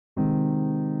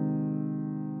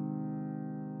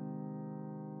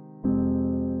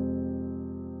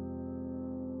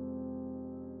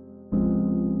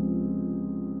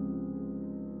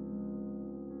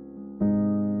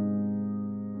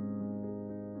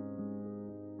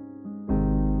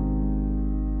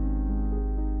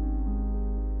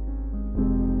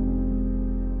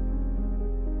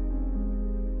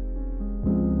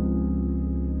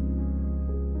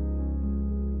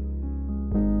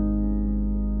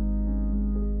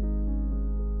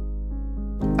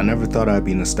I never thought I'd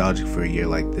be nostalgic for a year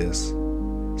like this,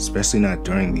 especially not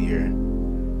during the year.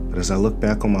 But as I look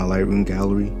back on my Lightroom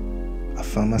gallery, I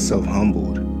found myself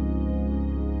humbled.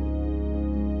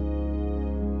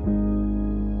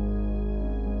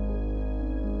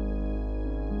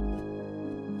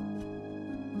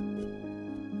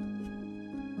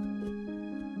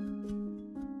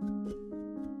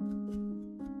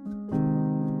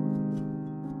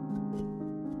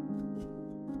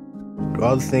 Through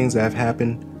all the things that have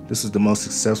happened, this was the most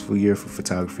successful year for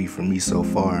photography for me so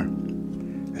far.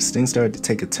 As things started to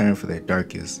take a turn for their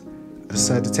darkest, I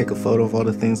decided to take a photo of all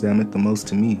the things that meant the most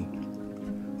to me.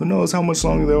 Who knows how much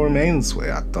longer they'll remain this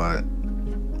way, I thought.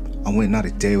 I went not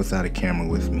a day without a camera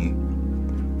with me.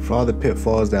 For all the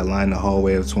pitfalls that lined the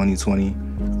hallway of 2020,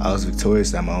 I was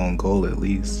victorious at my own goal at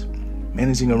least,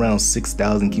 managing around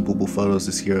 6,000 keepable photos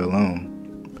this year alone.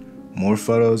 More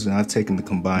photos than I've taken the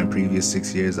combined previous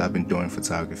 6 years I've been doing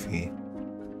photography.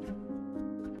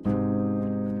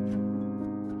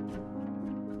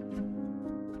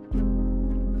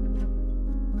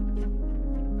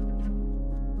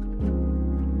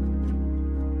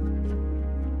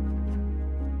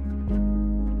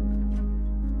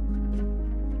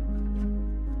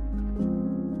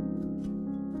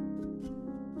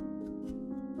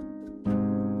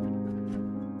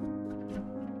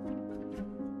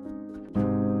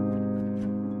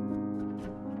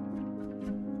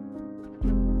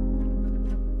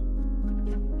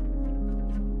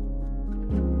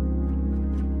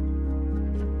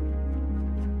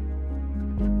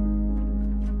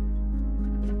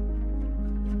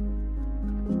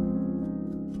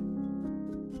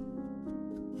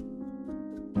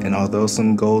 And although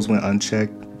some goals went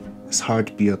unchecked, it's hard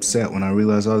to be upset when I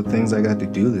realize all the things I got to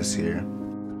do this year.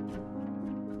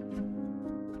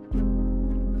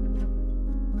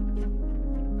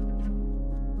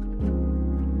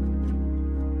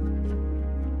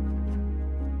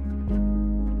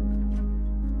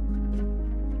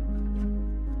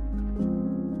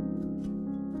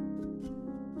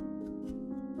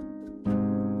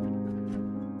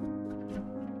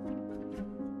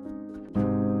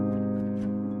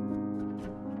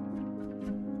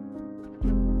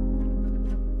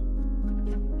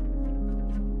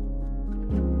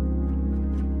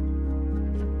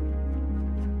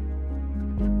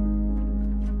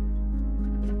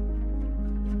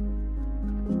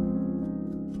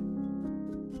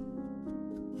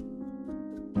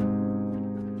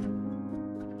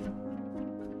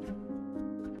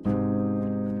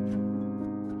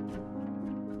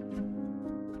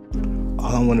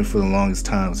 All I wanted for the longest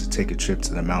time was to take a trip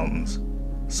to the mountains,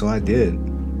 so I did.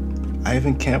 I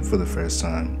even camped for the first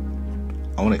time.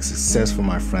 I wanted success for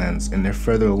my friends, and they're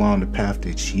further along the path to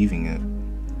achieving it.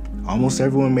 Almost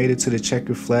everyone made it to the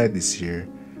checkered flag this year,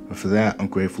 and for that I'm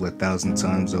grateful 1,000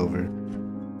 times over.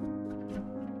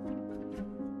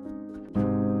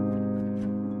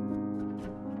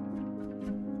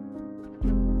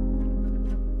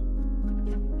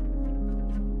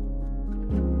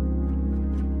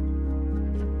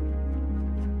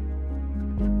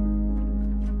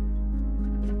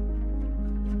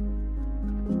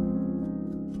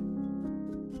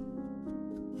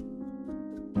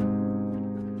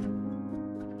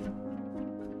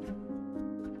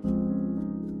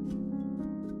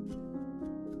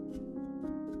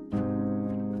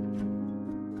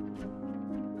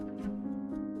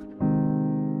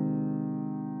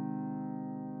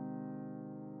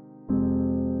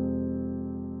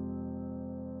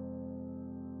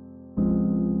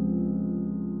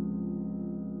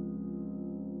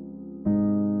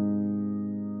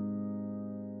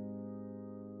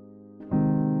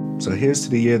 So here's to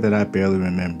the year that I barely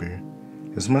remember.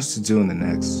 There's much to do in the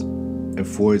next, and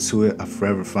forward to it, I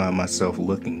forever find myself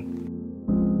looking.